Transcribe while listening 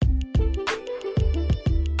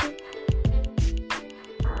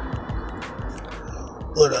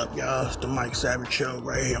What up, y'all? It's the Mike Savage Show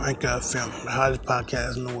right here. Mike FM, the hottest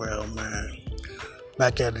podcast in the world, man.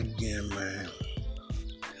 Back at it again, man.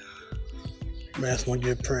 Man, I just want to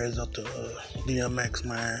give prayers up to DMX,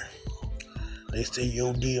 man. They say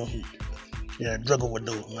yo, drug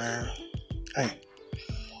overdose, man. Hey,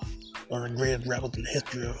 one of the greatest rappers in the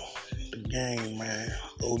history of the game, man.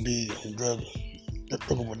 OD, drug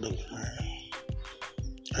overdose, man.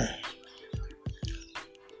 Hey.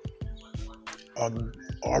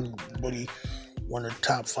 Arguably one of the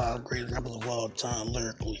top 5 greatest rappers of all time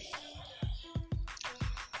lyrically.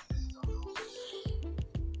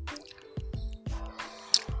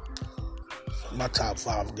 My top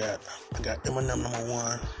 5 I got Eminem number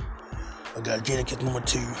 1, I got Jadakiss number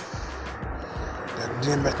 2, I got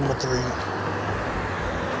DMX number 3,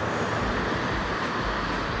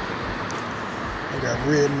 I got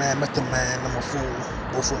Redman, Method Man number 4,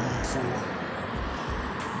 both of them number 4.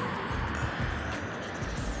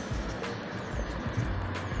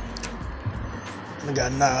 I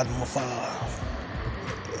got Nas number 5.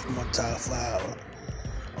 That's my top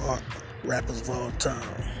 5 rappers of all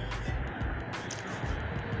time.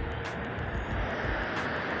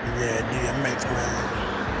 Yeah, DMX, man.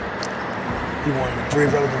 He one of the 3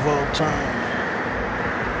 rappers of all time.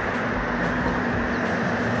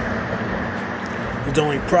 His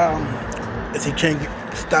only problem is he can't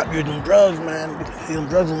stop using drugs, man. Leave them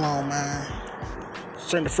drugs alone, man.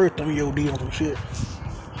 Certainly the first time he OD on some shit.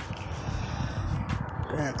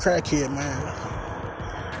 Damn, crackhead, man.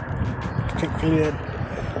 Can't clear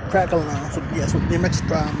crack alone. So, yeah, that's what DMX's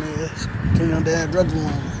problem is. Can't leave them damn drugs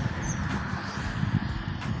alone.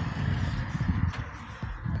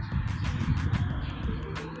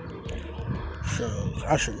 So,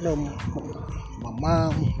 I should know my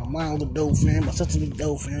mom was a dope fan, my sister was a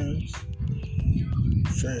dope fan.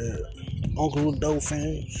 Shit, uncle was dope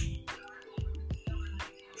fans.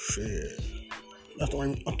 Shit. That's the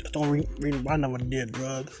only reason why I never did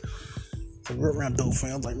drugs. So we're around dope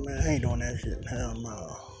fans. I was like, man, I ain't doing that shit. Hell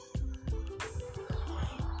no.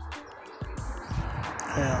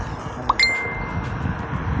 Hell no.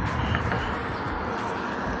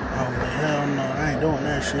 I was like, hell no, I ain't doing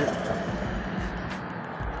that shit.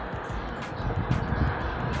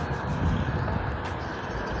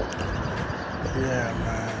 Yeah,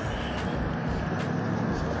 man.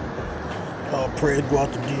 All praise go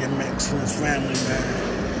out to DMX and his family, man.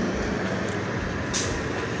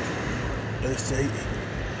 They say,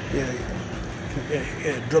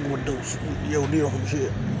 yeah, drug overdose. Yo, deal some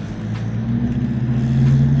shit.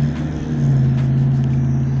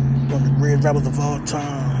 One of the greatest rappers of all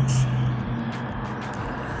times.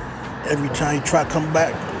 Every time he try to come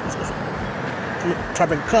back,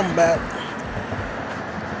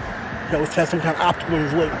 he always had some kind of obstacle in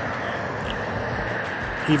his way.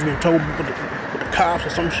 He's been told with the cops or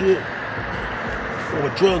some shit, or a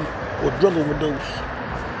drug overdose.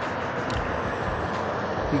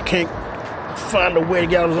 He can't find a way to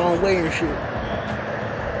get out of his own way and shit.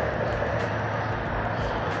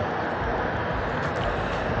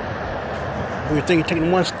 When you think you're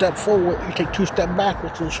taking 1 step forward, you take 2 steps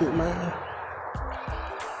backwards and shit, man.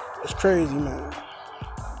 It's crazy, man.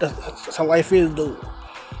 That's how life is, though.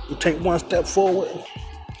 You take 1 step forward.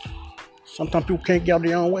 Sometimes people can't get out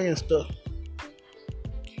their own way and stuff.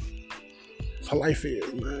 That's how life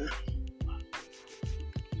is, man.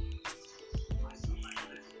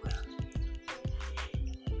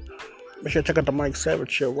 Make sure to check out the Mike Savage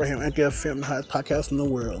Show right here on Anchor FM, the hottest podcast in the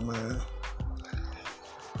world, man.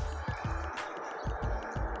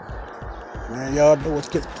 Man, y'all know it's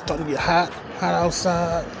starting to get hot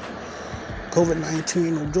outside.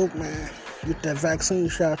 COVID-19, no joke, man. Get that vaccine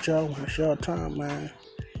shot, y'all. It's your time, man.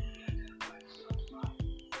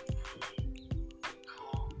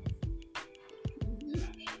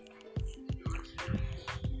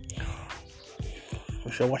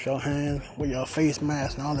 Make sure wash your hands, wear your face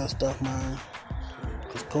mask and all that stuff, man.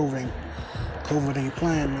 Cause COVID ain't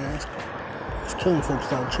playing, man. It's killing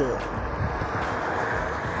folks out here.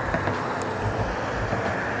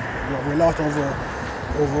 You know, we lost over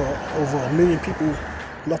 1 million people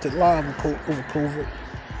lost their lives over COVID.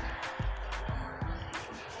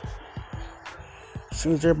 As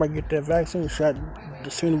soon as everybody get that vaccine shot,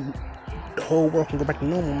 the whole world can go back to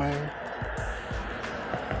normal, man.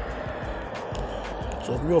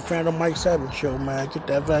 So if you're a fan of Mike Savage Show, man, get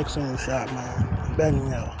that vaccine shot, man. I'm begging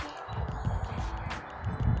y'all.